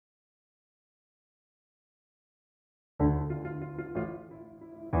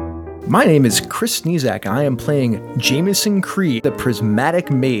My name is Chris Nizak, and I am playing Jameson Creed, the Prismatic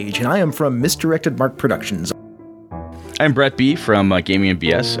Mage, and I am from Misdirected Mark Productions. I'm Brett B. from Gaming and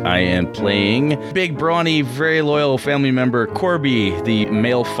BS. I am playing big, brawny, very loyal family member Corby, the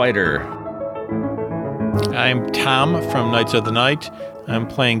male fighter. I'm Tom from Knights of the Night. I'm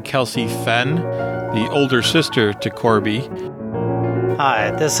playing Kelsey Fenn, the older sister to Corby.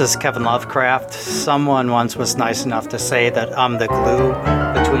 Hi, this is Kevin Lovecraft. Someone once was nice enough to say that I'm the glue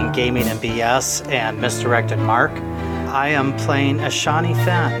between Gaming and BS and Misdirected Mark. I am playing Ashani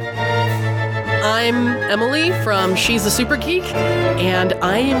Fenn. I'm Emily from She's a Super Geek, and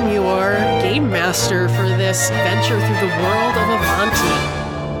I am your game master for this venture through the world of Avanti.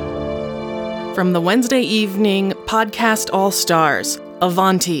 From the Wednesday evening podcast All Stars,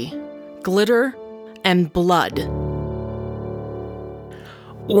 Avanti, Glitter, and Blood.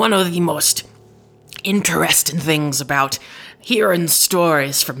 One of the most interesting things about hearing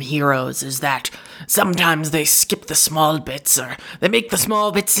stories from heroes is that sometimes they skip the small bits, or they make the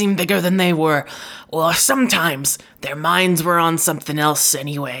small bits seem bigger than they were, or sometimes their minds were on something else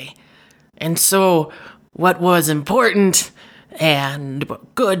anyway. And so, what was important and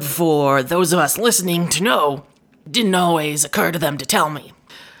good for those of us listening to know didn't always occur to them to tell me.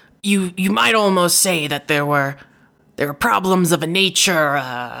 You might almost say that there were problems of a nature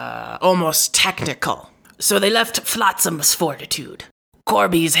almost technical. So they left Flotsam's fortitude.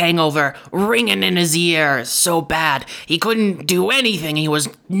 Corby's hangover ringing in his ears so bad he couldn't do anything. He was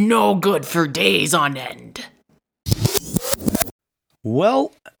no good for days on end.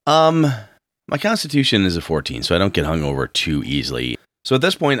 Well, my constitution is a 14, so I don't get hungover too easily. So at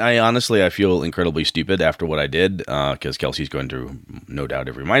this point, I feel incredibly stupid after what I did, because Kelsey's going to, no doubt,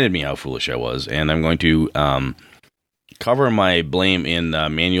 have reminded me how foolish I was, and I'm going to cover my blame in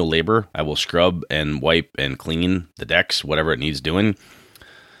manual labor. I will scrub and wipe and clean the decks, whatever it needs doing.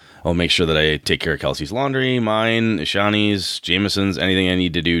 I'll make sure that I take care of Kelsey's laundry, mine, Ishani's, Jameson's, anything I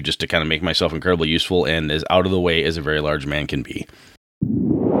need to do just to kind of make myself incredibly useful and as out of the way as a very large man can be.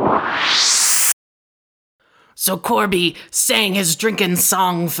 So Corby sang his drinking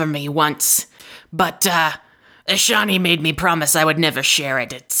song for me once, but Ishani made me promise I would never share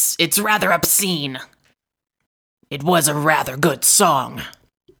it. It's rather obscene. It was a rather good song.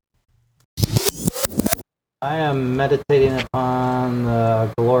 I am meditating upon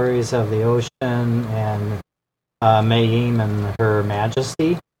the glories of the ocean and Mayim and her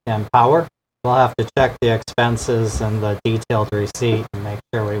majesty and power. We'll have to check the expenses and the detailed receipt and make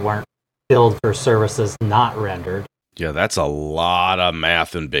sure we weren't billed for services not rendered. Yeah, that's a lot of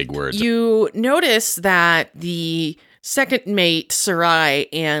math and big words. You notice that the second mate, Sarai,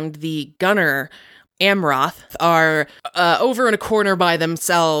 and the gunner, Amroth, are over in a corner by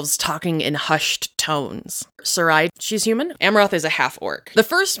themselves talking in hushed tones. Sarai, she's human. Amroth is a half-orc. The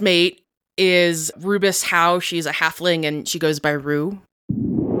first mate is Rubis Howe. She's a halfling, and she goes by Rue.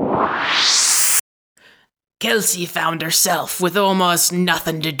 Kelsey found herself with almost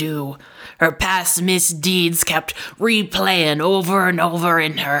nothing to do. Her past misdeeds kept replaying over and over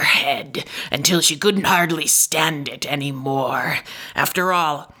in her head until she couldn't hardly stand it anymore. After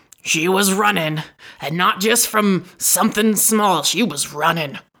all, she was running, and not just from something small. She was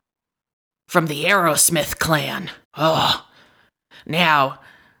running from the Aerosmith clan. Oh, now,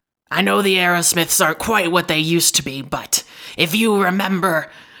 I know the Aerosmiths aren't quite what they used to be, but if you remember,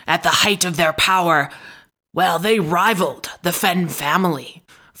 at the height of their power, well, they rivaled the Fenn family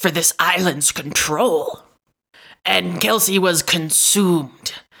for this island's control. And Kelsey was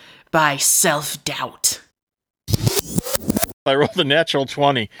consumed by self-doubt. I rolled a natural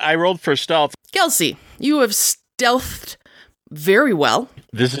 20. I rolled for stealth. Kelsey, you have stealthed very well.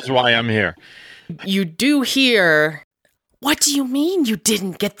 This is why I'm here. You do hear, "What do you mean you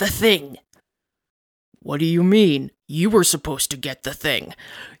didn't get the thing?" "What do you mean? You were supposed to get the thing.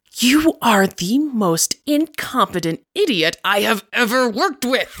 You are the most incompetent idiot I have ever worked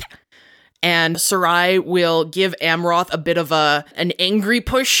with." And Sarai will give Amroth a bit of an angry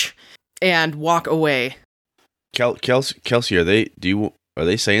push and walk away. Kelsey, are they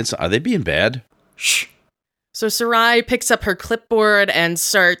saying something? Are they being bad? Shh. So Sarai picks up her clipboard and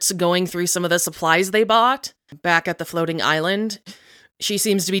starts going through some of the supplies they bought back at the floating island. She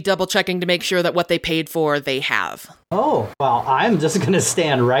seems to be double-checking to make sure that what they paid for, they have. Oh, well, I'm just going to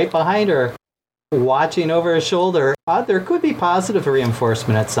stand right behind her, watching over her shoulder. There could be positive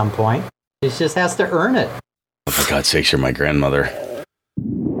reinforcement at some point. She just has to earn it. Oh, for God's sakes, you're my grandmother.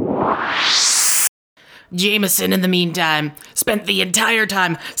 Jameson, in the meantime, spent the entire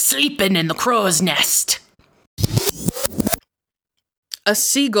time sleeping in the crow's nest. A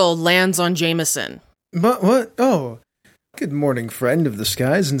seagull lands on Jameson. But what? Oh, Good morning, friend of the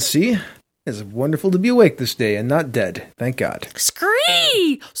skies and sea. It's wonderful to be awake this day and not dead. Thank God.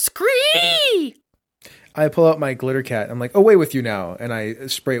 Scree! Scree! I pull out my glitter cat. I'm like, away with you now. And I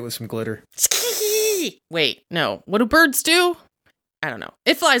spray it with some glitter. Wait, no. What do birds do? I don't know.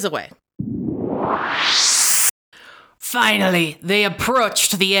 It flies away. Finally, they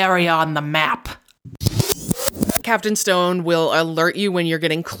approached the area on the map. Captain Stone will alert you when you're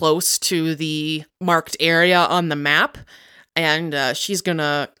getting close to the marked area on the map, and she's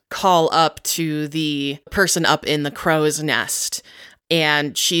gonna call up to the person up in the crow's nest,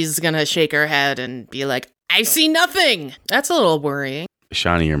 and she's gonna shake her head and be like, I see nothing! That's a little worrying.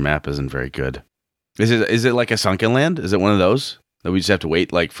 Shawnee, your map isn't very good. Is it like a sunken land? Is it one of those that we just have to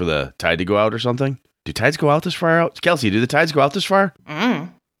wait like for the tide to go out or something? Do tides go out this far out? Kelsey, do the tides go out this far?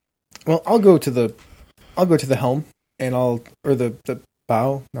 Well, I'll go to the helm and the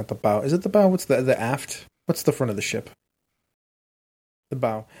bow, not the bow. Is it the bow? What's the aft? What's the front of the ship? The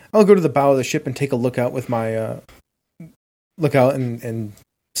bow. I'll go to the bow of the ship and take a look out with my look out and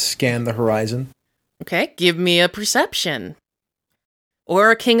scan the horizon. Okay, give me a perception.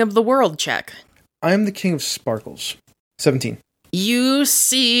 Or a King of the World check. I am the king of sparkles. 17. You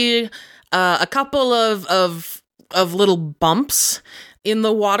see a couple of little bumps in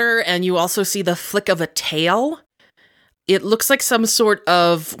the water, and you also see the flick of a tail. It looks like some sort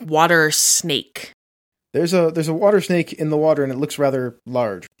of water snake. There's a water snake in the water, and it looks rather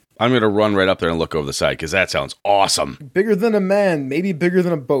large. I'm going to run right up there and look over the side, because that sounds awesome. Bigger than a man, maybe bigger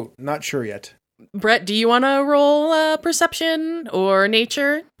than a boat. Not sure yet. Brett, do you want to roll perception or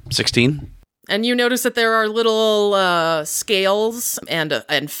nature? 16. And you notice that there are little scales and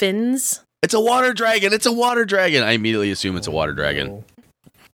fins. It's a water dragon! It's a water dragon! I immediately assume it's a water dragon.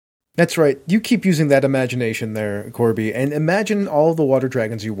 That's right. You keep using that imagination there, Corby, and imagine all the water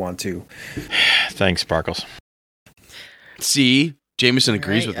dragons you want to. Thanks, Sparkles. See? Jameson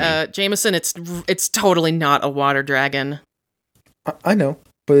agrees with me. Jameson, it's totally not a water dragon. I know,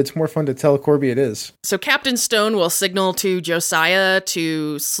 but it's more fun to tell Corby it is. So Captain Stone will signal to Josiah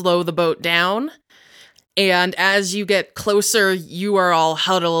to slow the boat down. And as you get closer, you are all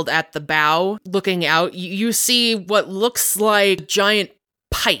huddled at the bow, looking out. You see what looks like a giant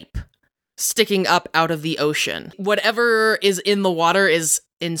pipe sticking up out of the ocean. Whatever is in the water is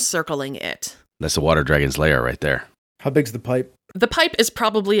encircling it. That's the water dragon's lair right there. How big's the pipe? The pipe is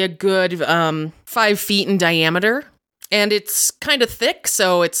probably a good 5 feet in diameter, and it's kind of thick,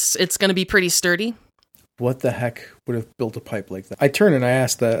 so it's going to be pretty sturdy. What the heck would have built a pipe like that? I turn and I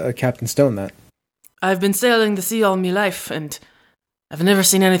ask Captain Stone that. I've been sailing the sea all my life, and I've never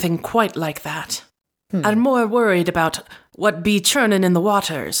seen anything quite like that. I'm more worried about what be churning in the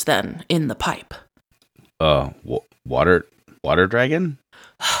waters than in the pipe. Water dragon?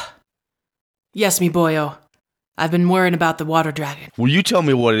 Yes, me boyo. I've been worrying about the water dragon. Well, you tell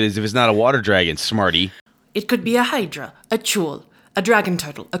me what it is if it's not a water dragon, smarty. It could be a hydra, a chul, a dragon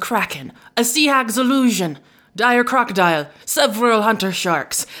turtle, a kraken, a sea hag's illusion, dire crocodile, several hunter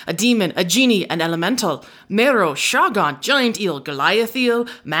sharks, a demon, a genie, an elemental, mero, shogun, giant eel, goliath eel,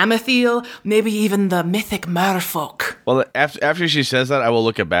 mammoth eel, maybe even the mythic merfolk. Well, after she says that, I will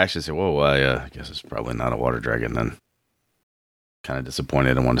look at Bash and say, whoa, I guess it's probably not a water dragon then. Kind of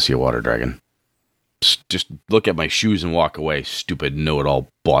disappointed and want to see a water dragon. Just look at my shoes and walk away, stupid know-it-all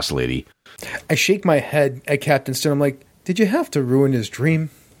boss lady. I shake my head at Captain Stone. I'm like, did you have to ruin his dream?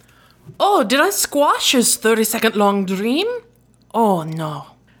 Oh, did I squash his 30-second long dream? Oh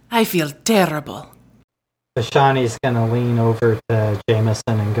no, I feel terrible. Shawnee's gonna lean over to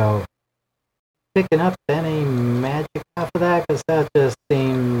Jameson and go, picking up any magic off of that? Because that just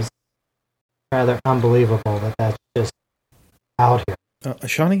seems rather unbelievable that that's just out here.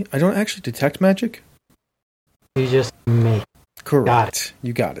 Shawnee, I don't actually detect magic. You just make. Correct. Got it.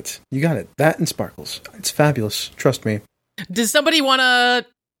 You got it. You got it. That and sparkles. It's fabulous. Trust me. Does somebody want to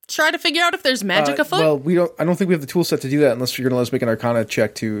try to figure out if there's magic afoot? Well, I don't think we have the tool set to do that unless you're going to let us make an Arcana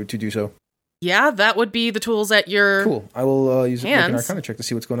check to do so. Yeah, that would be the tools at your Cool. I will make an hands. Arcana check to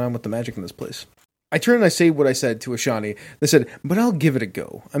see what's going on with the magic in this place. I turn and I say what I said to Ashani. They said, but I'll give it a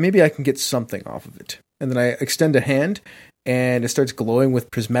go. Maybe I can get something off of it. And then I extend a hand, and it starts glowing with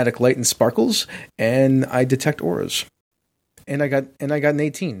prismatic light and sparkles, and I detect auras. And I got an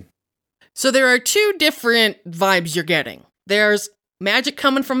 18. So there are two different vibes you're getting. There's magic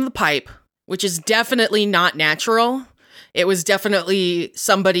coming from the pipe, which is definitely not natural. It was definitely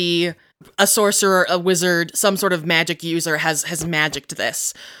somebody, a sorcerer, a wizard, some sort of magic user has magicked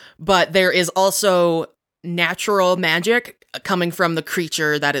this. But there is also natural magic coming from the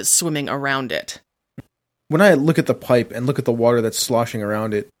creature that is swimming around it. When I look at the pipe and look at the water that's sloshing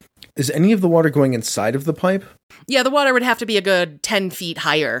around it, Is any of the water going inside of the pipe? Yeah, the water would have to be a good 10 feet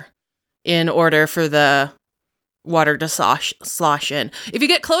higher in order for the water to slosh in. If you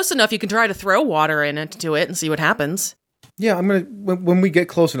get close enough, you can try to throw water into it and see what happens. Yeah, I'm gonna. When we get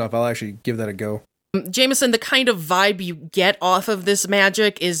close enough, I'll actually give that a go. Jameson, the kind of vibe you get off of this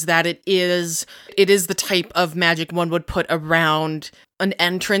magic is that it is the type of magic one would put around an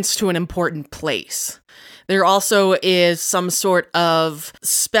entrance to an important place. There also is some sort of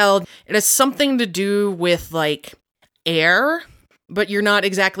spell. It has something to do with, like, air, but you're not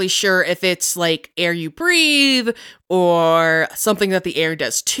exactly sure if it's, like, air you breathe or something that the air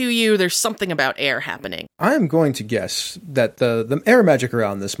does to you. There's something about air happening. I am going to guess that the air magic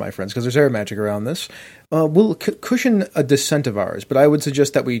around this, my friends, because there's air magic around this, will cushion a descent of ours, but I would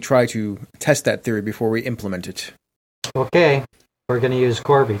suggest that we try to test that theory before we implement it. Okay. We're going to use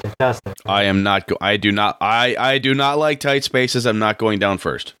Corby to test it. I am not. I do not like tight spaces. I'm not going down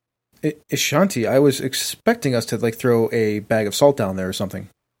first. Ashanti, I was expecting us to like throw a bag of salt down there or something.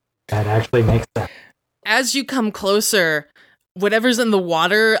 That actually makes sense. As you come closer, whatever's in the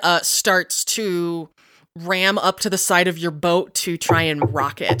water starts to ram up to the side of your boat to try and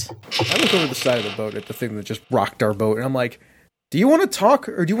rock it. I look over the side of the boat at the thing that just rocked our boat, and I'm like, do you want to talk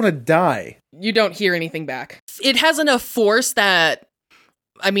or do you want to die? You don't hear anything back. It has enough force that,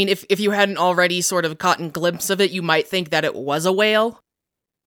 I mean, if you hadn't already sort of caught a glimpse of it, you might think that it was a whale.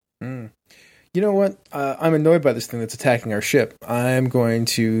 You know what? I'm annoyed by this thing that's attacking our ship. I'm going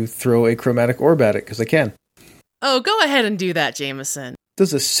to throw a chromatic orb at it, because I can. Oh, go ahead and do that, Jameson.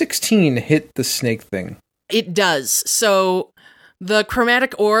 Does a 16 hit the snake thing? It does. So the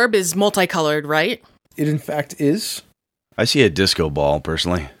chromatic orb is multicolored, right? It in fact is. I see a disco ball,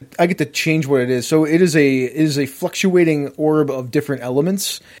 personally. I get to change what it is. So it is a fluctuating orb of different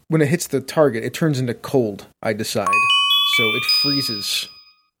elements. When it hits the target, it turns into cold, I decide. So it freezes.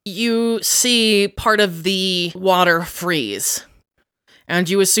 You see part of the water freeze, and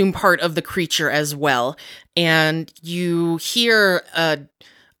you assume part of the creature as well, and you hear an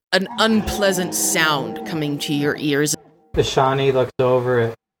unpleasant sound coming to your ears. Shawnee looks over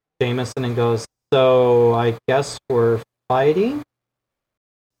at Jameson and goes, so I guess we're fighting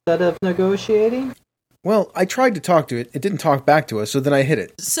instead of negotiating? Well, I tried to talk to it. It didn't talk back to us, so then I hit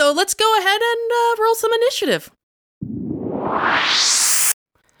it. So let's go ahead and roll some initiative.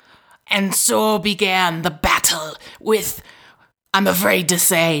 And so began the battle with, I'm afraid to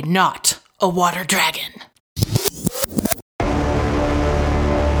say, not a water dragon.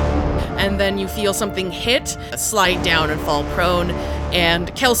 And then you feel something hit, slide down and fall prone.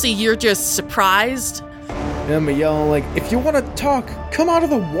 And Kelsey, you're just surprised. And I'm yelling like, if you want to talk, come out of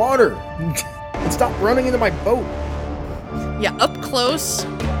the water and stop running into my boat. Yeah, up close,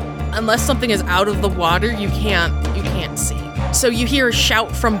 unless something is out of the water, you can't see. So you hear a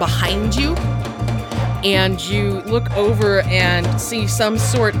shout from behind you, and you look over and see some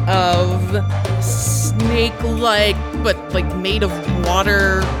sort of snake-like, but like made of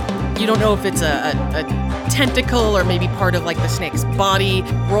water. You don't know if it's a tentacle or maybe part of like the snake's body,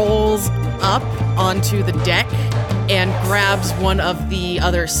 rolls up onto the deck and grabs one of the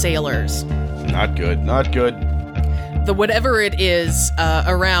other sailors. Not good, not good. The whatever it is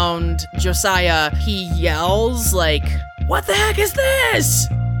around Josiah, he yells like, "What the heck is this?"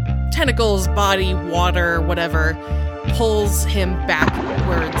 Tentacles, body, water, whatever, pulls him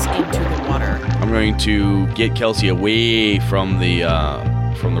backwards into the water. I'm going to get Kelsey away from the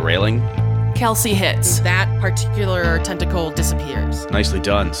railing. Kelsey hits. That particular tentacle disappears. Nicely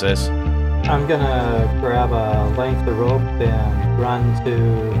done, sis. I'm gonna grab a length of rope and run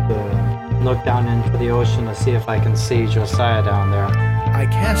to look down into the ocean to see if I can see Josiah down there. I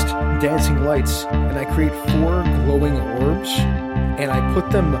cast dancing lights, and I create 4 glowing orbs, and I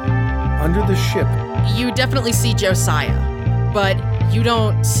put them under the ship. You definitely see Josiah, but you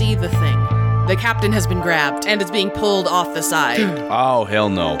don't see the thing. The captain has been grabbed and is being pulled off the side. Oh, hell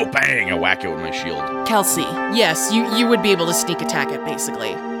no. Oh, bang! I whack it with my shield. Kelsey. Yes, you would be able to sneak attack it,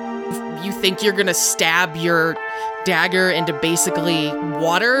 basically. You think you're gonna stab your dagger into basically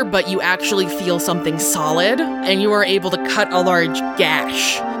water, but you actually feel something solid, and you are able to cut a large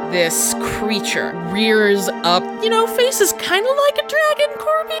gash. This creature rears up, faces kind of like a dragon,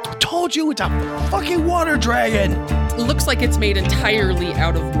 Corby. I told you, it's a fucking water dragon! Looks like it's made entirely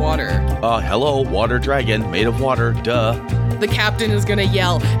out of water. Hello, water dragon, made of water, duh. The captain is gonna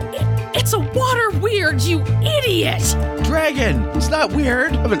yell, "It's a water weird, you idiot!" Dragon! It's not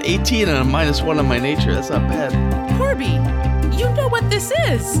weird. I have an 18 and a -1 on my nature. That's not bad. Corby, you know what this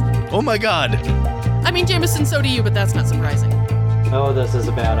is. Oh my god. I mean, Jameson, so do you, but that's not surprising. Oh, this is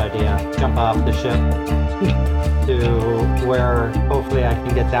a bad idea. Jump off the ship to where hopefully I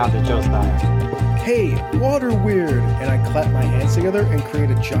can get down to Josiah. Hey, water weird! And I clap my hands together and create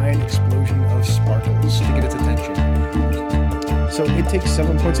a giant explosion of sparkles to get its attention. So it takes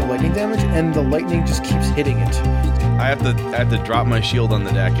 7 points of lightning damage, and the lightning just keeps hitting it. I have to drop my shield on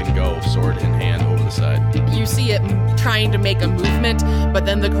the deck and go sword in hand over the side. You see it trying to make a movement, but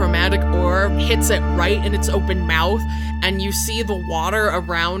then the chromatic orb hits it right in its open mouth, and you see the water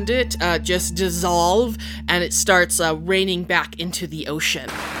around it just dissolve, and it starts raining back into the ocean.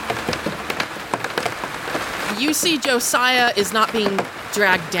 You see Josiah is not being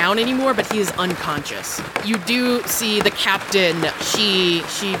dragged down anymore, but he is unconscious. You do see the captain. She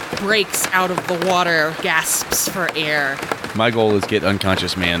breaks out of the water, gasps for air. My goal is get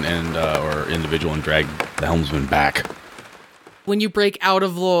unconscious man and or individual and drag the helmsman back. When you break out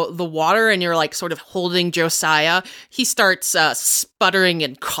of the water and you're like sort of holding Josiah, he starts sputtering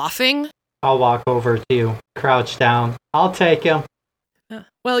and coughing. I'll walk over to you, crouch down. I'll take him.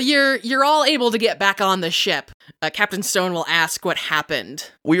 Well, you're all able to get back on the ship. Captain Stone will ask what happened.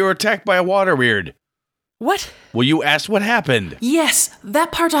 We were attacked by a water weird. What? Well, you asked what happened. Yes,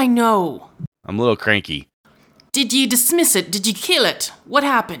 that part I know. I'm a little cranky. Did you dismiss it? Did you kill it? What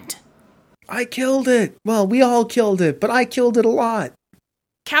happened? I killed it! Well, we all killed it, but I killed it a lot.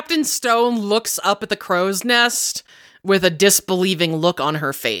 Captain Stone looks up at the crow's nest with a disbelieving look on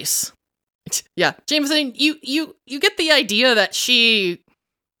her face. Yeah, Jameson, you get the idea that she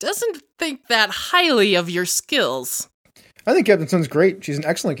doesn't think that highly of your skills. I think Captain Stone's great. She's an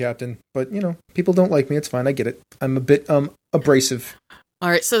excellent captain, but, people don't like me. It's fine. I get it. I'm a bit, abrasive. All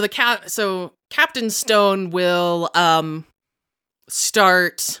right, so Captain Stone will,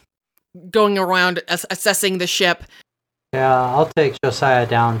 start going around assessing the ship. Yeah, I'll take Josiah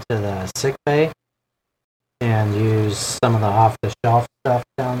down to the sick bay and use some of the off-the-shelf stuff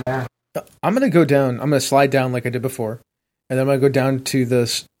down there. I'm going to go down. I'm going to slide down like I did before. And then I'm going to go down to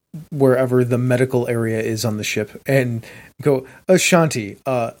wherever the medical area is on the ship and go, Ashanti,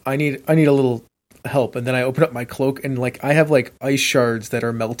 I need a little help. And then I open up my cloak and I have ice shards that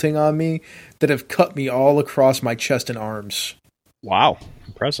are melting on me that have cut me all across my chest and arms. Wow.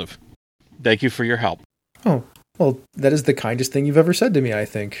 Impressive. Thank you for your help. Oh, well, that is the kindest thing you've ever said to me, I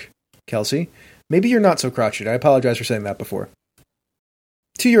think, Kelsey. Maybe you're not so crotchety. I apologize for saying that before.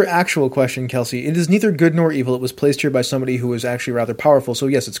 To your actual question, Kelsey, it is neither good nor evil. It was placed here by somebody who was actually rather powerful, so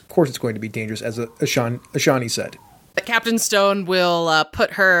yes, of course it's going to be dangerous, as Ashani said. Captain Stone will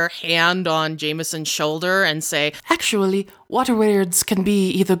put her hand on Jameson's shoulder and say, Actually, water weirds can be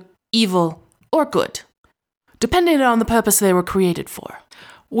either evil or good, depending on the purpose they were created for.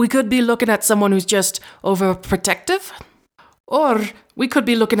 We could be looking at someone who's just overprotective, or we could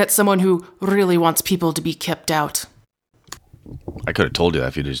be looking at someone who really wants people to be kept out. I could have told you that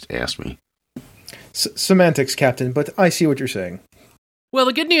if you'd just asked me. Semantics, Captain, but I see what you're saying. Well,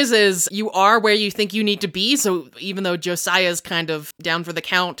 the good news is you are where you think you need to be, so even though Josiah's kind of down for the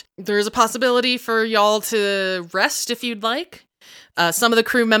count, there's a possibility for y'all to rest if you'd like. Some of the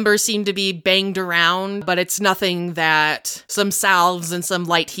crew members seem to be banged around, but it's nothing that some salves and some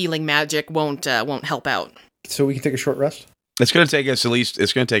light healing magic won't help out. So we can take a short rest? It's going to take us at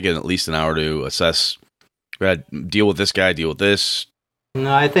least an hour to assess. We had to deal with this guy, deal with this.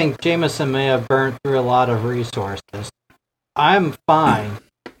 No, I think Jameson may have burnt through a lot of resources. I'm fine.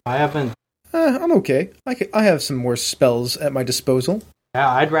 I haven't... I'm okay. I have some more spells at my disposal.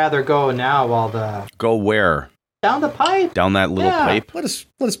 Yeah, I'd rather go now while the... Go where? Down the pipe. Down that little pipe? Let us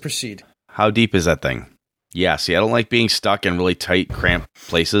proceed. How deep is that thing? Yeah, see, I don't like being stuck in really tight, cramped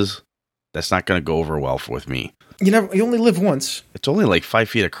places. That's not going to go over well with me. You only live once. It's only 5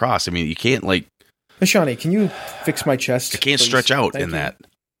 feet across. I mean, you can't Ashani, can you fix my chest? I can't please? stretch out Thank in you. that.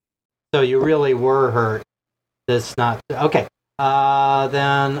 So you really were hurt. That's not... Okay.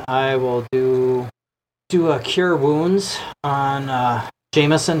 Then I will do a cure wounds on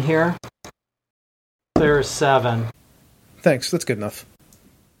Jameson here. There's 7. Thanks, that's good enough.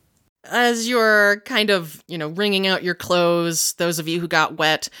 As you're kind of, wringing out your clothes, those of you who got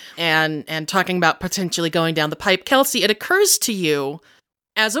wet, and talking about potentially going down the pipe, Kelsey, it occurs to you,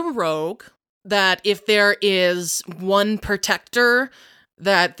 as a rogue, that if there is one protector,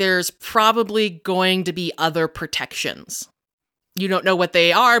 that there's probably going to be other protections. You don't know what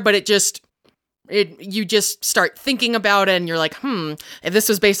they are, but you just start thinking about it, and you're like, if this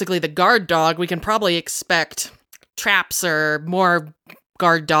was basically the guard dog, we can probably expect traps or more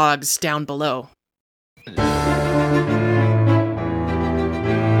guard dogs down below.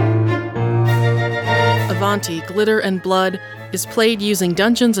 Avanti, Glitter and Blood is played using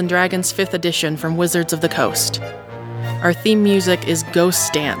Dungeons & Dragons 5th edition from Wizards of the Coast. Our theme music is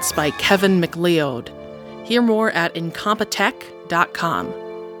Ghost Dance by Kevin McLeod. Hear more at incompetech.com.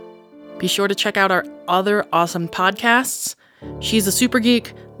 Be sure to check out our other awesome podcasts, She's a Super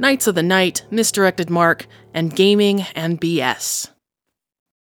Geek, Knights of the Night, Misdirected Mark, and Gaming and BS.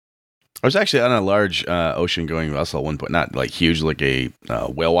 I was actually on a large ocean-going vessel at one point, not like huge, like a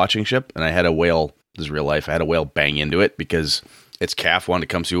whale-watching ship, and I had a whale, this is real life, I had a whale bang into it because its calf wanted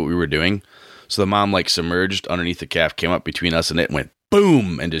to come see what we were doing. So the mom like submerged underneath the calf, came up between us and it, and went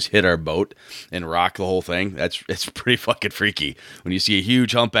boom, and just hit our boat and rocked the whole thing. It's pretty fucking freaky. When you see a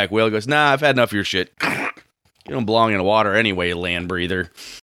huge humpback whale goes, nah, I've had enough of your shit. You don't belong in the water anyway, land breather.